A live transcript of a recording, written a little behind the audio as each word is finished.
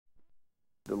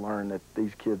to learn that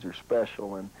these kids are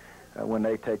special, and when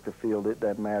they take the field, it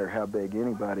doesn't matter how big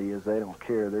anybody is. They don't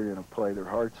care. They're going to play their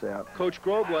hearts out. Coach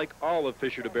Grobe, like all of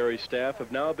Fisher Deberry's staff,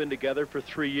 have now been together for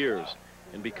 3 years.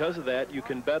 And because of that, you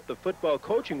can bet the football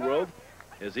coaching world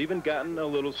has even gotten a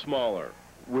little smaller.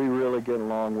 We really get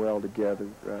along well together.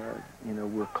 You know,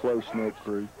 we're a close-knit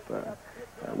group.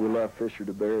 We love Fisher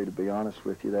Deberry, to be honest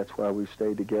with you. That's why we've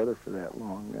stayed together for that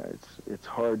long. It's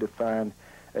hard to find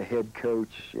a head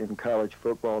coach in college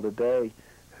football today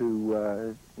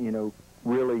who, you know,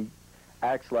 really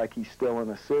acts like he's still an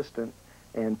assistant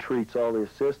and treats all the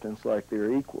assistants like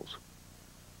they're equals.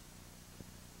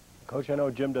 Coach, I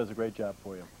know Jim does a great job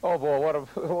for you. Oh boy,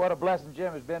 what a blessing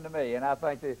Jim has been to me, and I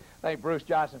thank Bruce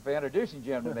Johnson for introducing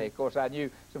Jim to me. Of course, I knew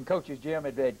some coaches Jim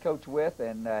had coached with,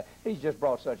 and he's just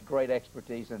brought such great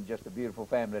expertise and just a beautiful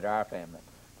family to our family.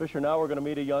 Fisher, now we're going to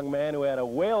meet a young man who had a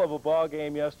whale of a ball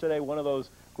game yesterday, one of those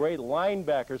great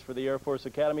linebackers for the Air Force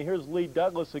Academy. Here's Lee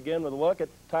Douglas again with a look at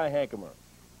Ty Hankamer.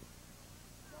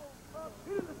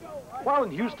 While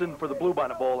in Houston for the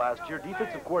Bluebonnet Bowl last year,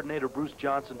 defensive coordinator Bruce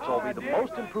Johnson told me the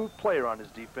most improved player on his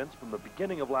defense from the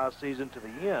beginning of last season to the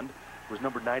end was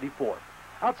number 94.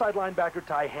 Outside linebacker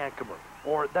Ty Hankamer,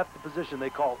 or that's the position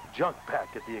they call junk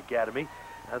back at the academy.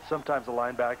 That's sometimes a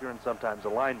linebacker and sometimes a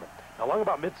lineman. Now, along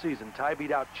about midseason, Ty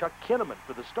beat out Chuck Kinnaman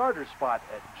for the starter spot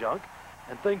at junk,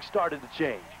 and things started to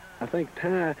change. I think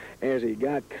Ty, as he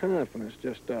got confidence,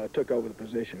 just took over the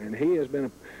position, and he has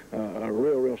been a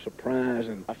real surprise.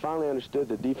 And I finally understood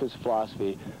the defensive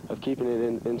philosophy of keeping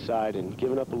it inside and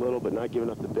giving up a little but not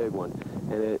giving up the big one.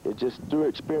 And it just, through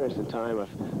experience and time,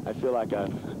 I feel like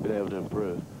I've been able to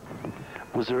improve.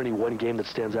 Was there any one game that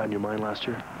stands out in your mind last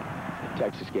year?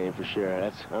 Texas game for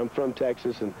sure. I'm from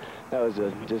Texas, and that was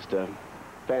just a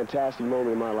fantastic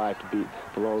moment in my life to beat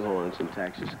the Longhorns in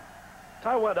Texas.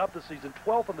 Ty went up this season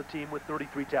 12th on the team with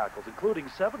 33 tackles, including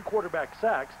 7 quarterback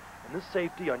sacks, and this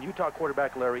safety on Utah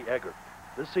quarterback Larry Eggert.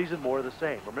 This season, more of the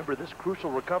same. Remember this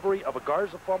crucial recovery of a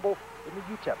Garza fumble in the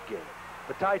UTEP game.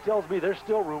 But Ty tells me there's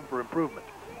still room for improvement.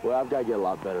 Well, I've got to get a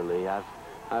lot better, Lee.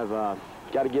 I've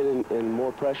got to get in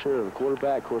more pressure on the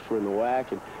quarterback. Of course, we're in the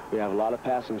WAC, and we have a lot of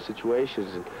passing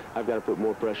situations, and I've got to put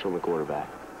more pressure on the quarterback.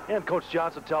 And Coach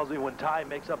Johnson tells me when Ty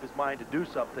makes up his mind to do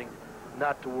something,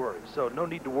 not to worry. So no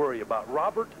need to worry about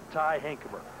Robert Ty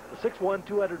Hankamer, the 6'1",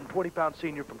 220-pound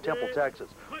senior from Temple, Texas.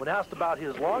 When asked about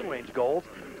his long-range goals,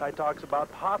 Ty talks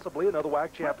about possibly another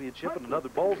WAC championship and another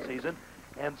bowl season,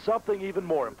 and something even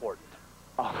more important.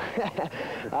 Oh,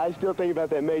 I still think about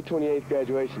that May 28th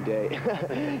graduation day.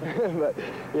 But,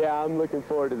 yeah, I'm looking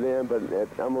forward to them, but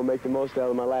I'm going to make the most out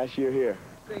of my last year here.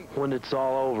 When it's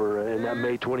all over and that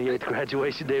May 28th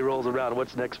graduation day rolls around,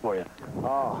 what's next for you?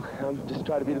 Oh, I'm just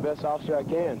trying to be the best officer I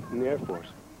can in the Air Force.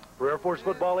 For Air Force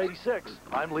Football 86,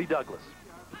 I'm Lee Douglas.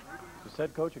 You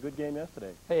said, Coach, a good game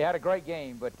yesterday. Hey, had a great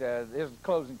game, but his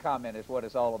closing comment is what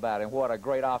it's all about, and what a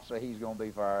great officer he's going to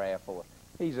be for our Air Force.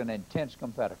 He's an intense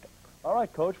competitor. All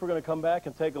right, Coach, we're going to come back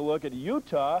and take a look at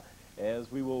Utah, as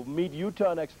we will meet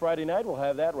Utah next Friday night. We'll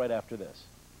have that right after this.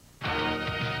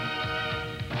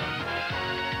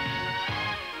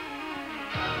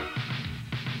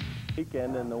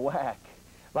 Weekend in the WAC.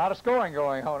 A lot of scoring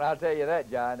going on, I'll tell you that,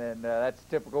 John, and that's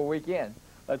a typical weekend.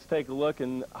 Let's take a look.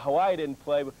 And Hawaii didn't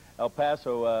play. El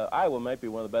Paso, Iowa might be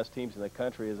one of the best teams in the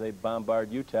country as they bombard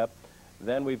UTEP.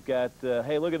 Then we've got,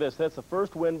 hey, look at this. That's the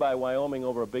first win by Wyoming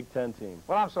over a Big Ten team.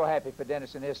 Well, I'm so happy for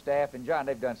Dennis and his staff. And, John,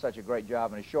 they've done such a great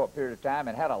job in a short period of time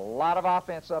and had a lot of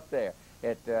offense up there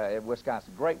at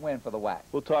Wisconsin. Great win for the WAC.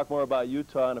 We'll talk more about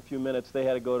Utah in a few minutes. They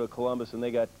had to go to Columbus, and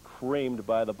they got creamed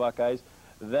by the Buckeyes.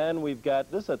 Then we've got,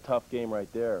 this is a tough game right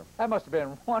there. That must have been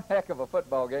one heck of a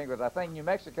football game, because I think New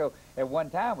Mexico at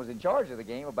one time was in charge of the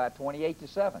game about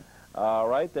 28-7. All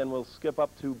right, then we'll skip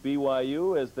up to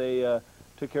BYU as they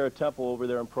took care of Temple over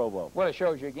there in Provo. Well, it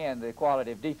shows you again the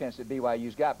quality of defense that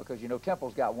BYU's got, because, you know,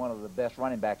 Temple's got one of the best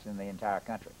running backs in the entire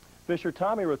country. Fisher,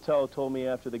 Tommy Rotella told me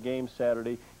after the game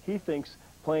Saturday, he thinks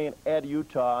playing at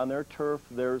Utah on their turf,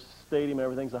 their stadium,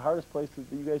 everything's the hardest place that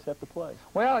you guys have to play.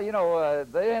 Well, you know,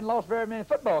 they hadn't lost very many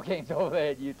football games over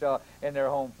there at Utah in their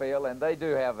home field, and they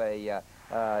do have a,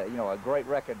 you know, a great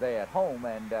record there at home,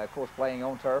 and of course playing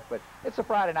on turf. But it's a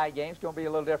Friday night game. It's going to be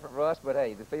a little different for us, but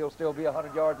hey, the field'll still be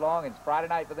 100 yards long, and it's Friday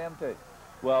night for them too.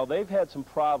 Well, they've had some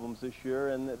problems this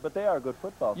year, but they are a good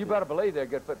football team. You better believe they're a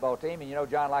good football team. And, you know,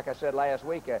 John, like I said last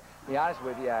week, to be honest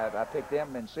with you, I picked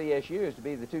them and CSU as to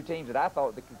be the two teams that I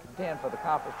thought that could contend for the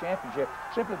conference championship,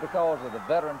 simply because of the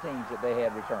veteran teams that they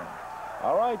had returning.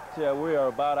 All right, we are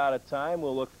about out of time.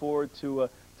 We'll look forward to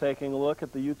taking a look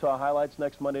at the Utah highlights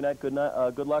next Monday night. Good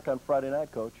luck on Friday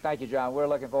night, Coach. Thank you, John. We're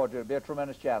looking forward to it. It'll be a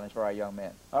tremendous challenge for our young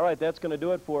men. All right, that's going to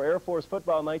do it for Air Force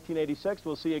football 1986.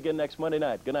 We'll see you again next Monday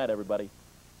night. Good night, everybody.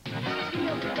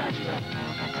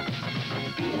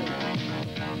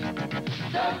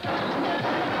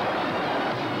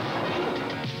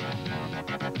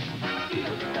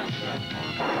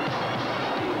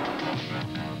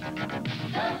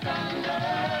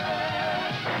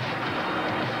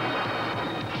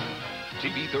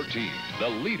 TV 13, the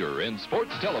leader in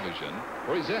sports television,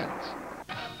 presents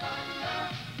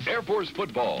Air Force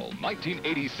Football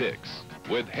 1986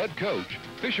 with head coach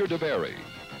Fisher Deberry.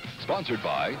 Sponsored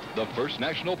by the First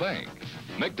National Bank,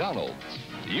 McDonald's,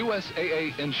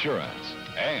 USAA Insurance,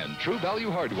 and True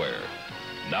Value Hardware.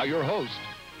 Now your host,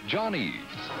 John Eves.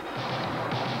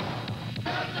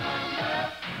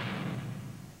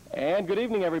 And good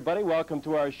evening, everybody. Welcome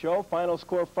to our show. Final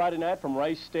score Friday night from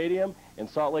Rice Stadium in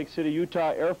Salt Lake City,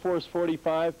 Utah. Air Force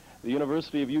 45, the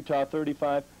University of Utah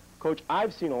 35. Coach,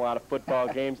 I've seen a lot of football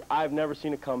games. I've never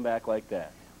seen a comeback like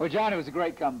that. Well, John, it was a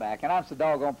great comeback, and I'm so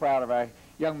doggone proud of our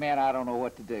young men. I don't know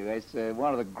what to do. It's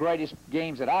one of the greatest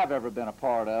games that I've ever been a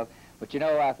part of. But, you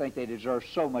know, I think they deserve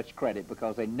so much credit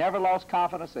because they never lost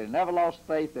confidence, they never lost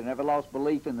faith, they never lost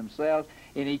belief in themselves,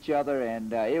 in each other,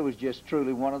 and it was just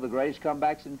truly one of the greatest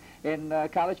comebacks in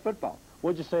college football.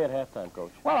 What'd you say at halftime,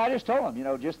 Coach? Well, I just told them, you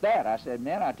know, just that. I said,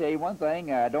 man, I tell you one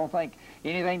thing, I don't think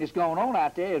anything that's going on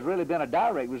out there has really been a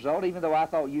direct result, even though I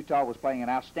thought Utah was playing an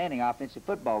outstanding offensive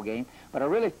football game. But I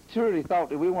really, truly thought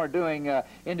that we weren't doing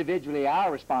individually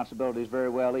our responsibilities very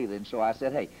well either. And so I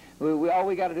said, hey, all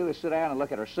we got to do is sit down and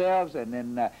look at ourselves and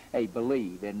then, hey,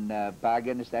 believe. And by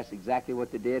goodness, that's exactly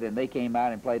what they did. And they came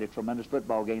out and played a tremendous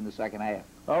football game in the second half.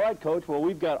 All right, Coach. Well,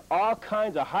 we've got all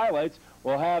kinds of highlights.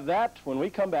 We'll have that when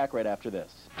we come back right after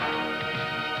this.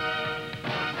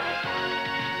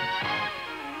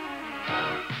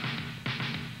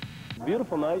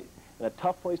 Beautiful night and a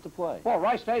tough place to play. Well,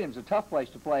 Rice Stadium's a tough place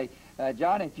to play.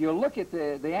 John, if you look at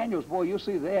the annuals, boy, you'll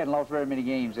see they hadn't lost very many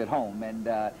games at home. And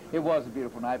it was a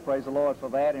beautiful night. Praise the Lord for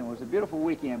that. And it was a beautiful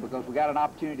weekend because we got an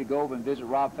opportunity to go over and visit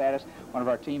Rob Faddis, one of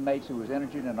our teammates who was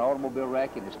injured in an automobile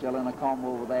wreck and is still in a coma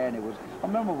over there. And it was a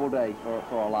memorable day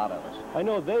for a lot of us. I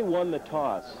know they won the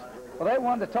toss. Well, they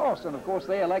won the toss, and, of course,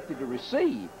 they elected to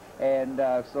receive. And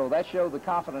so that showed the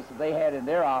confidence that they had in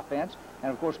their offense.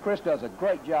 And, of course, Chris does a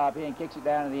great job here and kicks it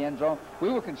down in the end zone. We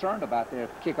were concerned about their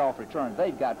kickoff return.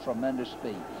 They've got tremendous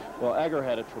speed. Well, Egger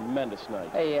had a tremendous night.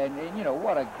 Hey, and you know,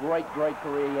 what a great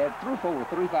career he had. Threw for over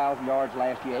 3,000 yards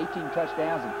last year, 18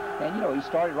 touchdowns. And, you know, he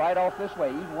started right off this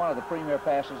way. He's one of the premier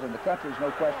passers in the country. There's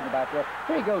no question about that.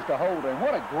 Here he goes to Holder. And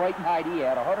what a great night he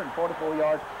had, 144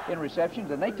 yards in receptions.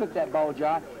 And they took that ball,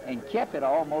 John, and kept it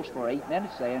almost for 8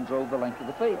 minutes there and drove the length of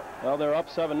the field. Well, they're up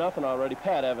 7-0 already.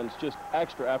 Pat Evans, just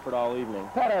extra effort all evening.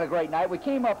 Pat had a great night. We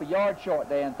came up a yard short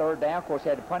there in third down. Of course,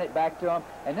 had to punt it back to him.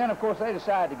 And then, of course, they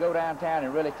decided to go downtown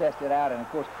and really test it out. And, of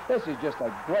course, this is just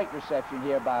a great reception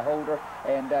here by Holder.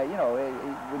 And, you know,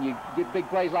 when you get big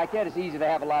plays like that, it's easy to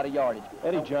have a lot of yardage.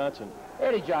 Eddie Johnson.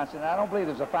 Eddie Johnson, I don't believe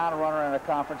there's a final runner in a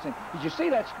conference. And did you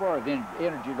see that spur of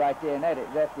energy right there? And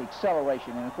that's the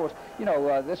acceleration. And, of course, you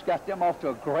know, this got them off to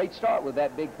a great start with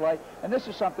that big play. And this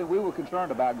is something we were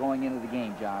concerned about going into the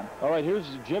game, John. All right, here's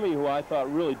Jimmy, who I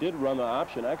thought really did run the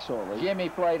option excellently. Jimmy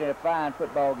played a fine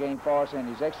football game for us, and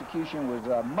his execution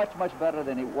was much, much better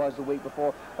than it was the week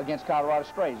before against Colorado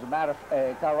State. As a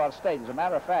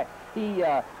matter of fact, he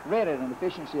read at an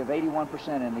efficiency of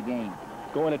 81% in the game.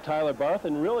 Going to Tyler Barth,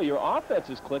 and really your offense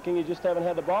is clicking. You just haven't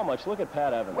had the ball much. Look at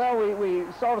Pat Evans. Well, we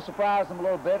sort of surprised them a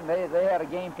little bit, and they had a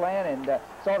game plan, and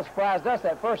sort of surprised us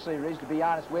that first series, to be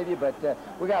honest with you. But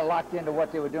we got locked into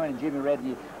what they were doing, and Jimmy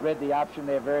read the option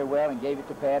there very well and gave it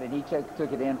to Pat, and he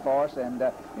took it in for us. And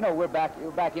you know, we're back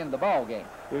into the ball game.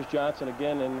 Here's Johnson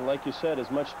again, and like you said, as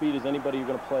much speed as anybody you're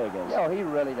going to play against. Yeah, he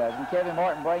really does. And Kevin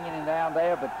Martin bringing him down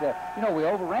there, but you know, we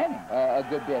overran him a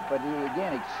good bit. But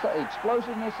again,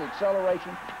 explosiveness,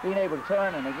 acceleration, being able to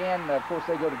turn, and again, of course,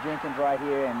 they go to Jenkins right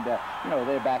here, and you know,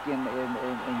 they're back in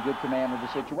good command of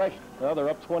the situation. Well, they're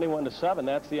up 21-7.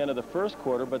 That's the end of the first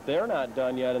quarter, but they're not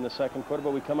done yet in the second quarter.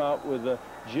 But we come out with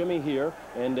Jimmy here,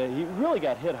 and he really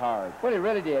got hit hard. Well, he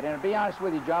really did. And to be honest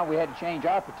with you, John, we had to change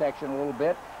our protection a little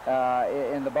bit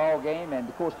in the ball game. And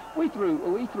of course, we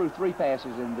threw 3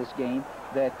 passes in this game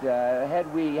that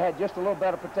had we had just a little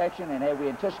better protection and had we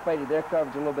anticipated their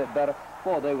coverage a little bit better,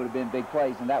 boy, they would have been big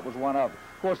plays, and that was one of them.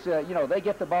 course, you know, they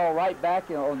get the ball right back,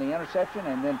 you know, on the interception,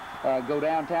 and then go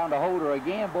downtown to Holder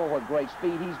again. Boy, what great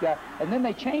speed he's got. And then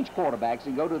they change quarterbacks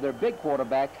and go to their big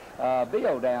quarterback,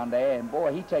 Bill, down there, and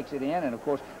boy, he takes it in. And of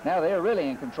course, now they're really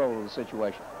in control of the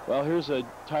situation. Well, here's a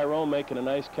Tyrone making a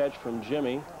nice catch from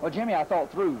Jimmy. Well, Jimmy, I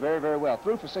thought threw very, very well.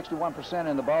 Threw for 61%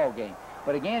 in the ball game.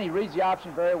 But again, he reads the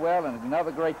option very well, and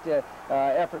another great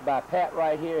effort by Pat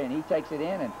right here, and he takes it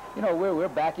in. And you know, we're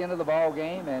back into the ball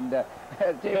game, and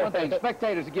tell you one thing,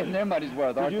 spectators are getting their money's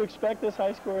worth. Did you expect this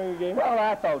high-scoring game? Well,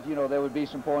 I thought, you know, there would be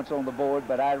some points on the board,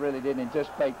 but I really didn't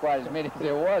anticipate quite as many as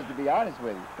there was, to be honest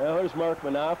with you. Well, here's Mark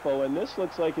Manafo, and this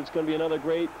looks like it's going to be another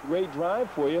great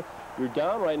drive for you. You're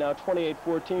down right now,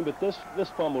 28-14, but this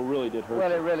fumble really did hurt. Well,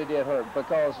 you. it really did hurt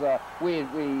because we you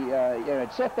know,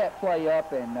 had set that play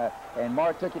up, and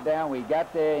Mark took it down. We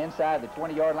got there inside the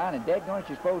 20-yard line, and daggone it,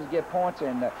 you're supposed to get points,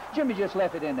 and Jimmy just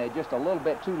left it in there just a little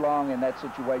bit too long in that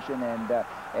situation, and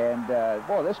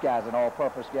boy, this guy's an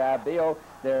all-purpose guy. Bill,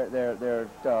 their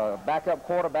backup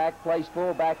quarterback, plays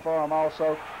fullback for him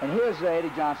also, and here's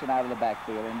Eddie Johnson out of the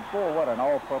backfield, and boy, what an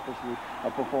all-purpose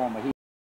performer he